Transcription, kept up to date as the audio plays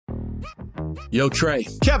Yo, Trey.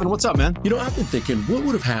 Kevin, what's up, man? You know, I've been thinking, what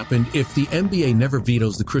would have happened if the NBA never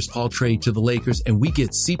vetoes the Chris Paul trade to the Lakers and we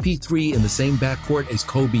get CP3 in the same backcourt as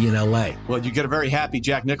Kobe in LA? Well, you get a very happy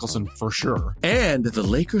Jack Nicholson for sure. And the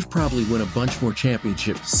Lakers probably win a bunch more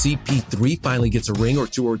championships. CP3 finally gets a ring or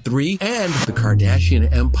 2 or 3, and the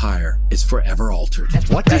Kardashian empire is forever altered.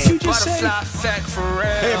 What did you just say?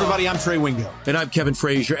 Hey, everybody, I'm Trey Wingo. And I'm Kevin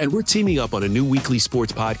Frazier, and we're teaming up on a new weekly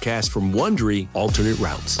sports podcast from Wondery, Alternate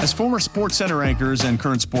Routes. As former Sports Center anchors and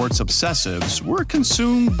current sports obsessives, we're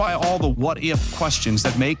consumed by all the what-if questions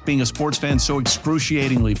that make being a sports fan so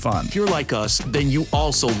excruciatingly fun. If you're like us, then you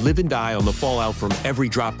also live and die on the fallout from every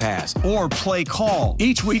drop pass. Or play call.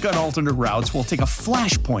 Each week on Alternate Routes, we'll take a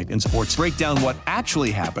flashpoint in sports, break down what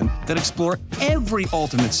actually happened, then explore every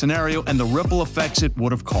alternate scenario and the ripple effects it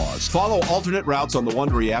would have caused. Follow Alternate Routes on the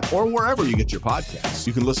Wondery app or wherever you get your podcasts.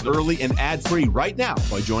 You can listen early and ad-free right now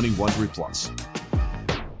by joining Wondery Plus.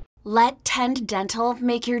 Let Tend Dental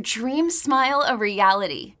make your dream smile a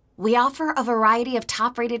reality. We offer a variety of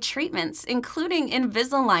top-rated treatments, including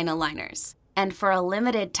Invisalign aligners. And for a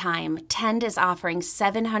limited time, Tend is offering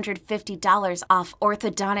 $750 off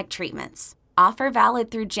orthodontic treatments. Offer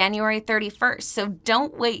valid through January 31st, so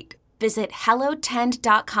don't wait. Visit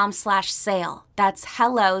hellotend.com/sale. That's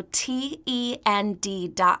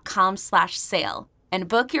hellotend.com/sale. And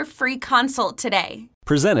book your free consult today.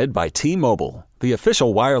 Presented by T-Mobile, the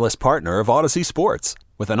official wireless partner of Odyssey Sports.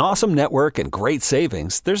 With an awesome network and great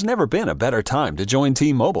savings, there's never been a better time to join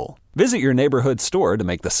T-Mobile. Visit your neighborhood store to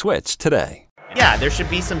make the switch today. Yeah, there should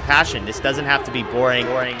be some passion. This doesn't have to be boring.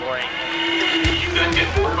 You couldn't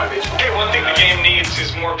get bored by baseball. Hey, one thing the game needs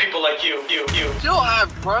is more people like you. Still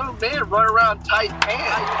have grown men run around tight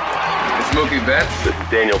pants. It's Mookie Betts. This is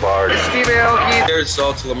Daniel Bard. It's Steve Aoki. There's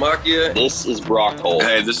Sal Talamacchia. This is Brock Holt.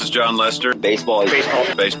 Hey, this is John Lester. Baseball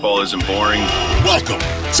isn't boring. Welcome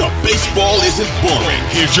to Baseball Isn't Boring.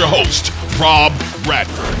 Here's your host, Rob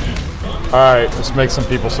Bradford. All right, let's make some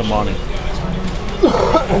people some money.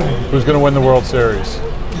 Who's going to win the World Series?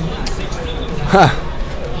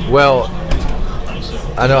 Well,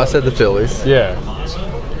 I know I said the Phillies. Yeah.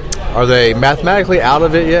 Are they mathematically out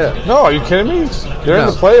of it yet? No, are you kidding me? They're in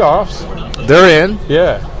the playoffs. They're in?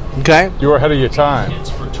 Yeah. Okay. You were ahead of your time.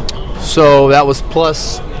 So that was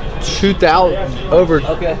plus 2,000, over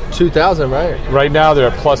 2,000, right? Right now they're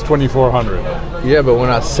at plus 2,400. Yeah, but when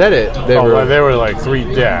I said it, they were like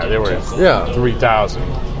 3,000,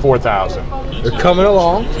 4,000. They're coming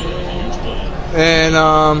along. And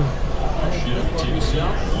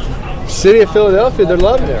City of Philadelphia, they're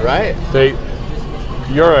loving it, right?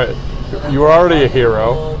 You were already a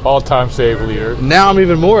hero, all-time save leader. Now I'm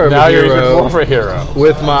even more of a hero. Now you're even more of a hero.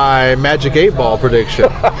 With my Magic 8-Ball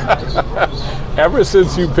prediction. Ever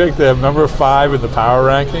since you picked them number 5 in the power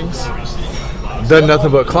rankings, done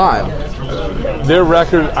nothing but climb. Their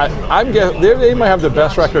record, I'm guessing, they might have the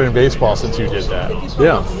best record in baseball since you did that.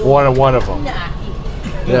 Yeah. One of them.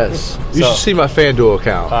 Yes. You should see my FanDuel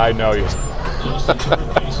account. I know you.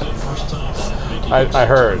 I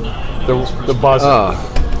heard the buzzing.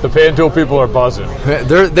 The FanDuel people are buzzing.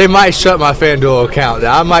 They might shut my FanDuel account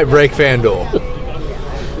down. I might break FanDuel.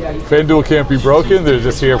 FanDuel can't be broken. They're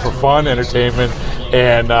just here for fun, entertainment,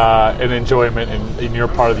 and enjoyment, and you're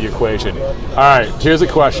part of the equation. All right, here's a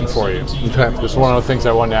question for you. Okay. This is one of the things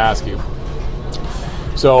I wanted to ask you.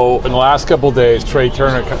 So in the last couple of days, Trea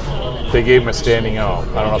Turner, they gave him a standing O. I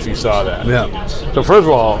don't know if you saw that. Yeah. So first of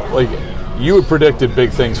all, you had predicted big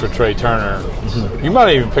things for Trea Turner. Mm-hmm. You might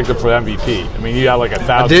have even picked him for MVP. I mean, you got like 1,000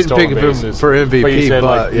 I didn't stolen pick bases, him for MVP, but you said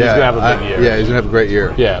but he's going to have a big year. Yeah, he's going to have a great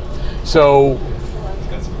year. Yeah. So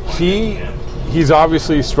he's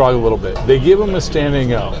obviously struggled a little bit. They give him a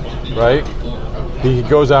standing O, right? He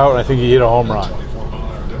goes out and I think he hit a home run.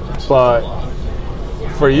 But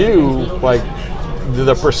for you,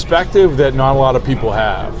 the perspective that not a lot of people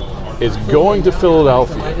have is going to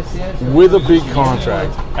Philadelphia with a big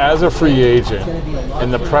contract as a free agent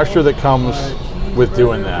and the pressure that comes with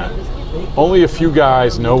doing that. Only a few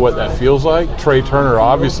guys know what that feels like. Trea Turner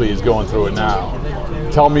obviously is going through it now.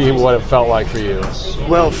 Tell me what it felt like for you.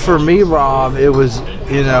 Well, for me, Rob, it was,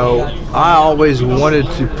 I always wanted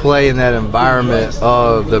to play in that environment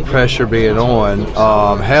of the pressure being on.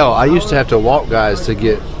 Hell, I used to have to walk guys to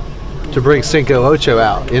bring Cinco Ocho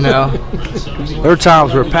out, There were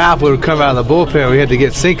times where Pap would come out of the bullpen. We had to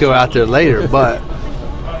get Cinco out there later. But,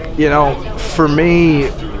 for me,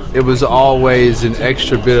 it was always an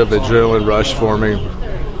extra bit of adrenaline rush for me.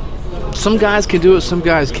 Some guys can do it, some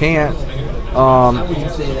guys can't.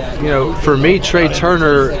 For me, Trea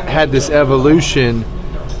Turner had this evolution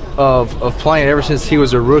of playing ever since he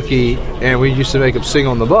was a rookie, and we used to make him sing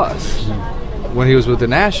on the bus. when he was with the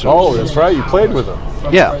Nationals. Oh, that's right. You played with him.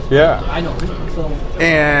 Yeah. Yeah.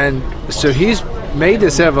 And so he's made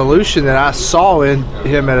this evolution that I saw in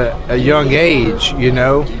him at a young age, you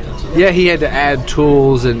know. Yeah, he had to add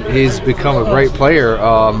tools, and he's become a great player.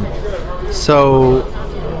 So,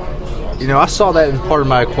 you know, I saw that as part of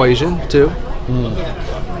my equation, too.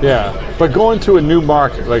 Yeah. But going to a new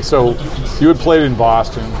market, like, so you had played in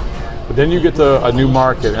Boston, but then you get to a new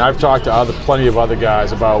market, and I've talked to plenty of other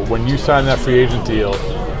guys about when you sign that free agent deal,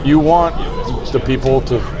 you want the people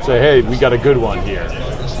to say, hey, we got a good one here,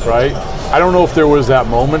 right? I don't know if there was that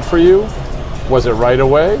moment for you. Was it right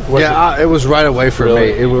away? It was right away for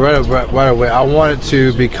me. It was right away. I wanted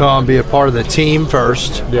to be a part of the team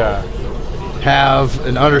first. Yeah. Have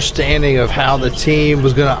an understanding of how the team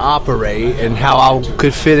was going to operate and how I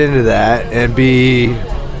could fit into that and be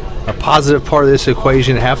a positive part of this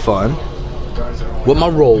equation and have fun. What my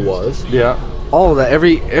role was. Yeah. All of that.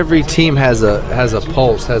 Every team has a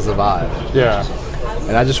pulse, has a vibe. Yeah.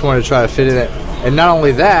 And I just wanted to try to fit in it. And not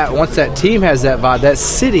only that, once that team has that vibe, that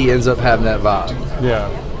city ends up having that vibe. Yeah.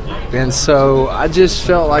 And so I just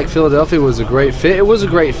felt like Philadelphia was a great fit. It was a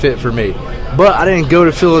great fit for me. But I didn't go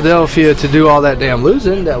to Philadelphia to do all that damn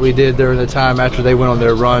losing that we did during the time after they went on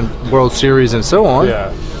their run, World Series and so on.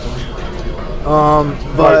 Yeah.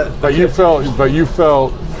 But you felt,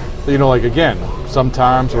 you know, like, again,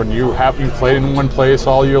 sometimes when you played in one place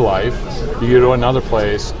all your life, you go to another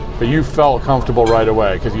place, but you felt comfortable right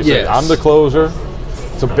away because you said, I'm the closer.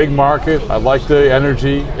 It's a big market. I like the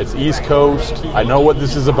energy. It's East Coast. I know what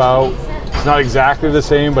this is about. It's not exactly the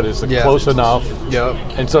same, but it's close enough. Yep.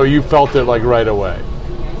 And so you felt it like right away.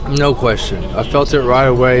 No question. I felt it right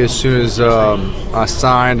away as soon as I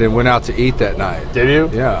signed and went out to eat that night. Did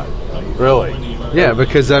you? Yeah. Really? Yeah,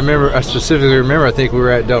 because I specifically remember, I think we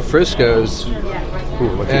were at Del Frisco's.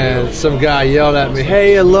 And some guy yelled at me,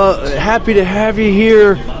 hey, happy to have you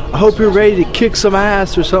here. I hope you're ready to kick some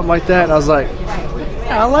ass or something like that. And I was like,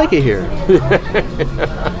 yeah, I like it here.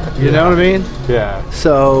 You know what I mean? Yeah.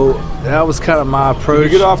 So that was kind of my approach.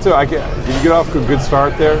 Did you get off to a good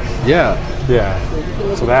start there? Yeah.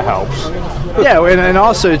 Yeah. So that helps. Yeah, and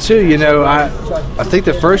also, too, you know, I think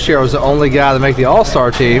the first year I was the only guy to make the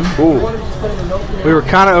All-Star team. Ooh. We were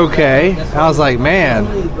kind of okay. I was like, man,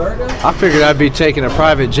 I figured I'd be taking a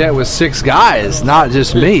private jet with 6 guys, not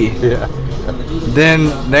just me. Yeah.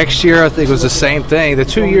 Then next year, I think it was the same thing. The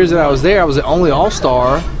 2 years that I was there, I was the only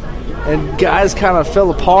All-Star, and guys kind of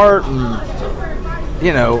fell apart. And,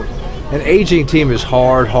 you know, an aging team is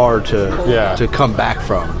hard to come back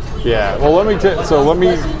from. Yeah. Well, let me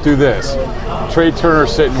do this. Trey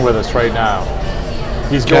Turner's sitting with us right now.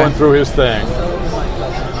 He's going through his thing.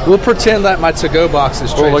 We'll pretend that my to-go box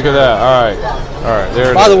is Trey look Turner. at that. All right. There it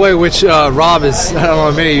is. By the way, which Rob is, I don't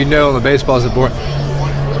know how many of you know on the baseball board.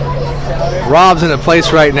 Rob's in a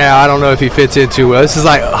place right now I don't know if he fits into well. This is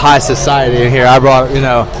like high society in here. I brought, you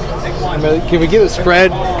know. Can we get a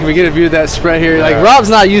spread? Can we get a view of that spread here? Like, Rob's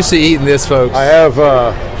not used to eating this, folks. I have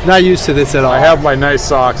not used to this at all. I have my nice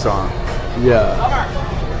socks on.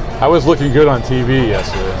 Yeah. I was looking good on TV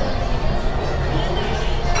yesterday.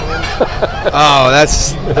 Oh, that's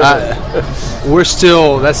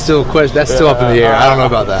still up in the air. I don't know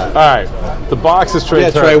about that. All right, the box is Trey. Yeah,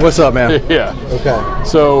 Turner. Trey, what's up, man? Yeah. Okay.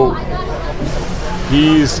 So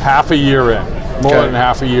he's half a year in, more than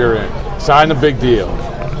half a year in. Signed a big deal.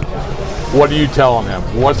 What are you telling him?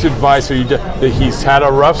 What's advice are you? That he's had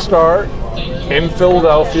a rough start in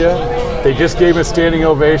Philadelphia. They just gave him a standing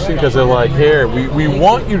ovation because they're like, here, we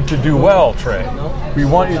want you to do well, Trey. We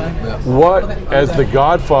want you. What, as the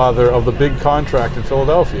godfather of the big contract in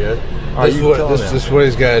Philadelphia, this is what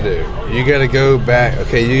he's got to do. You got to go back.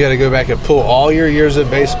 Okay, you got to go back and pull all your years of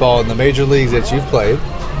baseball in the major leagues that you've played,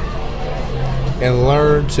 and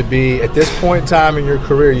learn to be. At this point in time in your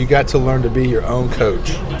career, you got to learn to be your own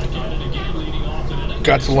coach.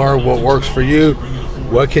 Got to learn what works for you.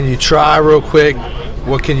 What can you try real quick?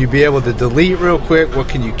 What can you be able to delete real quick? What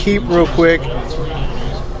can you keep real quick?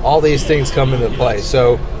 All these things come into play.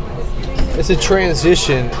 So it's a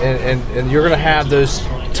transition, and you're going to have those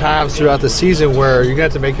times throughout the season where you're going to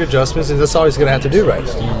have to make your adjustments, and that's all he's going to have to do right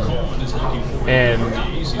now. And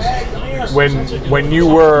when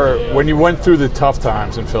you went through the tough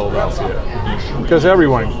times in Philadelphia, because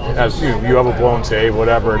everyone has, you have a blown save,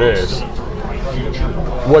 whatever it is.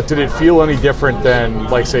 What did it feel any different than,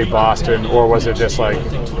 like, say, Boston, or was it just like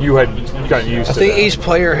you had gotten used to it? I think each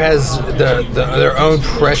player has their own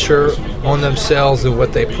pressure on themselves and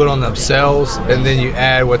what they put on themselves, and then you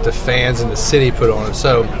add what the fans in the city put on them.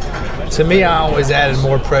 So, to me, I always added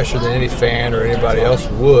more pressure than any fan or anybody else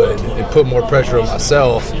would, and put more pressure on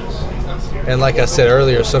myself. And like I said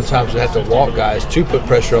earlier, sometimes I have to walk guys to put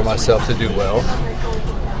pressure on myself to do well.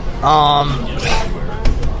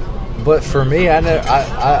 But for me,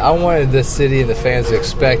 I wanted the city and the fans to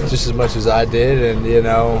expect just as much as I did, and it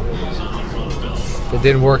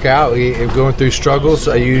didn't work out. Going through struggles,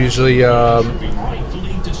 I usually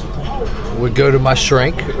would go to my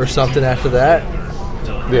shrink or something after that.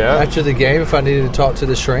 Yeah. After the game, if I needed to talk to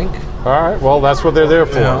the shrink. All right. Well, that's what they're there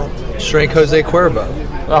for. Shrink Jose Cuervo.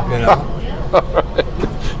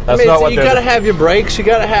 That's not what you got to have your breaks. You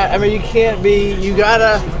got to have. You can't be. You got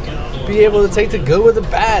to be able to take the good with the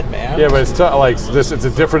bad, man. Yeah, but it's like this. It's a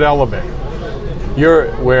different element.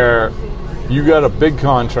 You're where you got a big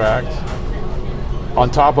contract on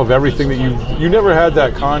top of everything that you never had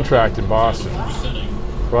that contract in Boston,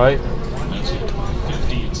 right?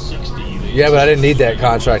 Yeah, but I didn't need that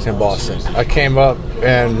contract in Boston. I came up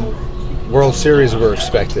and World Series were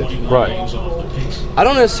expected. Right. I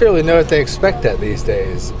don't necessarily know if they expect that these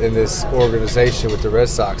days in this organization with the Red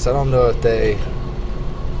Sox. I don't know if they...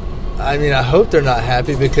 I hope they're not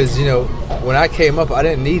happy because, when I came up, I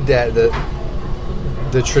didn't need that.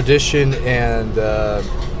 The tradition and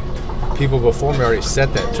people before me already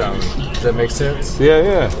set that tone. Does that make sense?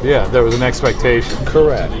 Yeah. There was an expectation.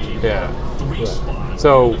 Correct. Yeah.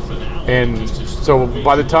 So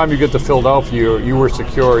by the time you get to Philadelphia, you were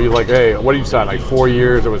secure. You're like, hey, what did you sign? Like 4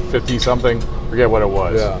 years? It was 50-something? Forget what it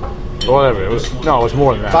was. Yeah. Whatever. It was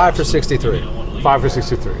more than that. 5 for 63. 5 for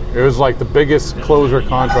 63. It was like the biggest closer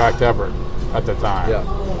contract ever at the time.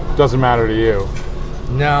 Yeah. Doesn't matter to you.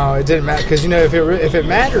 No, it didn't matter. Because, if it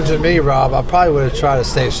mattered to me, Rob, I probably would have tried to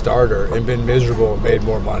stay starter and been miserable and made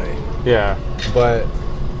more money. Yeah. But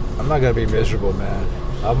I'm not going to be miserable, man.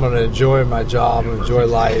 I'm going to enjoy my job, enjoy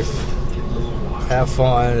life, have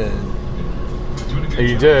fun. And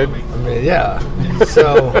you did. Yeah.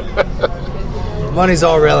 So... money's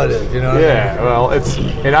all relative, you know what I mean? Well,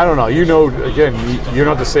 and I don't know, again, you're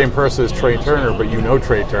not the same person as Trea Turner, but you know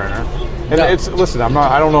Trea Turner. And listen,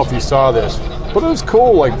 I don't know if you saw this, but it was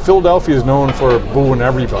cool. Like, Philadelphia is known for booing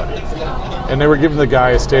everybody. And they were giving the guy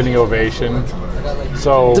a standing ovation.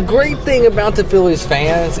 So the great thing about the Phillies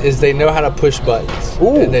fans is they know how to push buttons.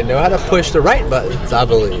 Ooh. And they know how to push the right buttons, I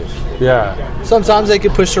believe. Yeah. Sometimes they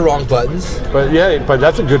can push the wrong buttons. But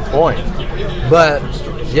that's a good point. But,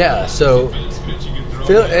 yeah, so...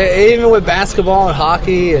 even with basketball and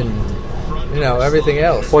hockey and everything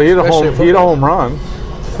else. Well, he had a home run.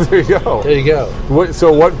 There you go. There you go.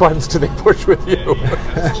 So what buttons do they push with you?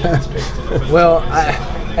 Well,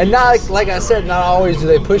 not like I said, not always do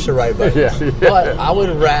they push the right buttons. Yeah. But I would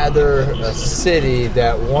rather a city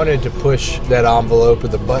that wanted to push that envelope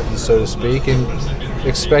of the buttons, so to speak, and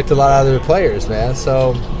expect a lot out of their players, man.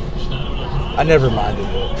 So I never minded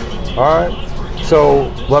it. All right. So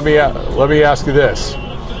let me ask you this: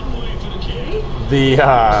 the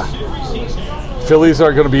Phillies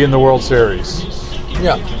are going to be in the World Series.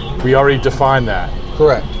 Yeah, we already defined that.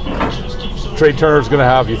 Correct. Trea Turner's going to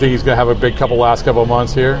have. You think he's going to have a big last couple of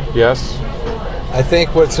months here? Yes. I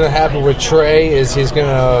think what's going to happen with Trea is he's going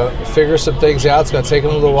to figure some things out. It's going to take him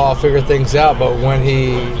a little while to figure things out, but when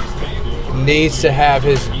he needs to have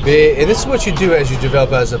his big, and this is what you do as you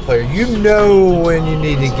develop as a player. You know when you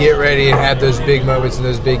need to get ready and have those big moments and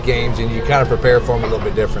those big games, and you kind of prepare for them a little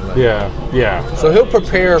bit differently. Yeah. So he'll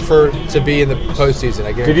prepare to be in the postseason,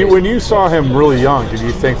 I guarantee. When you saw him really young, did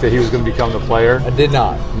you think that he was going to become the player? I did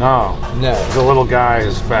not. No. He's a little guy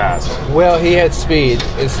who's fast. Well, he had speed,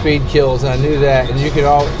 and speed kills, and I knew that. And you could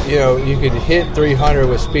hit 300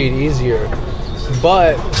 with speed easier,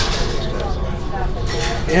 but.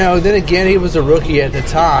 Then again, he was a rookie at the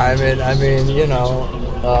time, and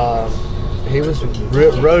he was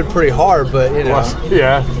rode pretty hard, but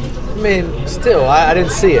yeah. Still, I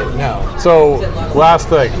didn't see it. No. So, last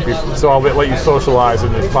thing. So I'll let you socialize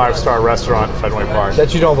in this 5-star restaurant in Fenway Park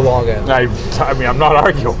that you don't belong in. I'm not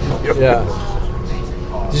arguing. Yeah.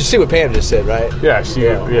 Did you see what Pam just said, right? Yeah, she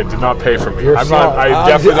did not pay for me. I'm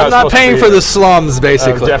not paying for the slums,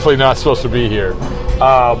 basically. I'm definitely not supposed to be here.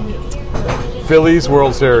 Phillies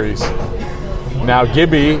World Series. Now, give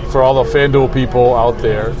me, for all the FanDuel people out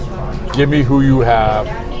there, give me who you have,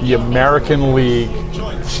 the American League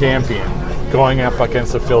champion, going up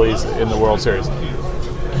against the Phillies in the World Series.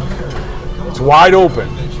 It's wide open.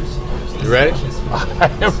 You ready? I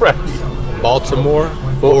am ready. Baltimore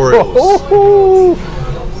Orioles.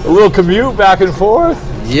 A little commute back and forth?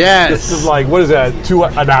 Yes. This is like, what is that,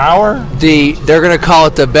 an hour? They're going to call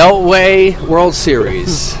it the Beltway World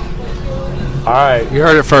Series. All right. You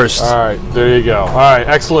heard it first. All right. There you go. All right.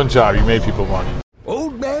 Excellent job. You made people money.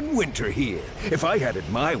 Old Man Winter here. If I had it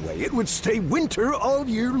my way, it would stay winter all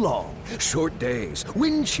year long. Short days,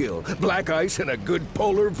 wind chill, black ice, and a good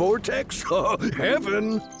polar vortex. Oh,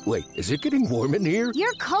 heaven! Wait, is it getting warm in here?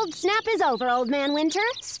 Your cold snap is over, Old Man Winter.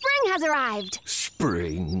 Spring has arrived.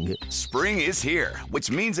 Spring. Spring is here,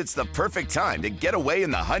 which means it's the perfect time to get away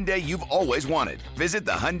in the Hyundai you've always wanted. Visit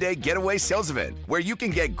the Hyundai Getaway Sales Event, where you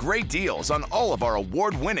can get great deals on all of our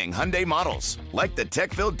award-winning Hyundai models, like the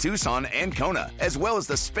tech-filled Tucson and Kona, as well as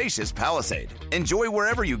the spacious Palisade. Enjoy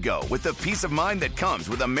wherever you go with the peace of mind that comes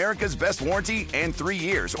with America's best warranty and 3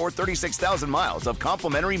 years or 36,000 miles of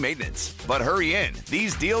complimentary maintenance. But hurry in,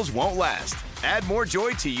 these deals won't last. Add more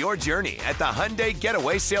joy to your journey at the Hyundai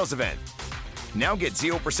Getaway Sales Event. Now get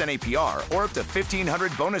 0% APR or up to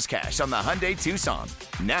 $1,500 bonus cash on the Hyundai Tucson.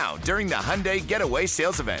 Now, during the Hyundai Getaway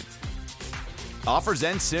Sales Event. Offers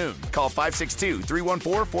end soon. Call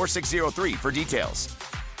 562-314-4603 for details.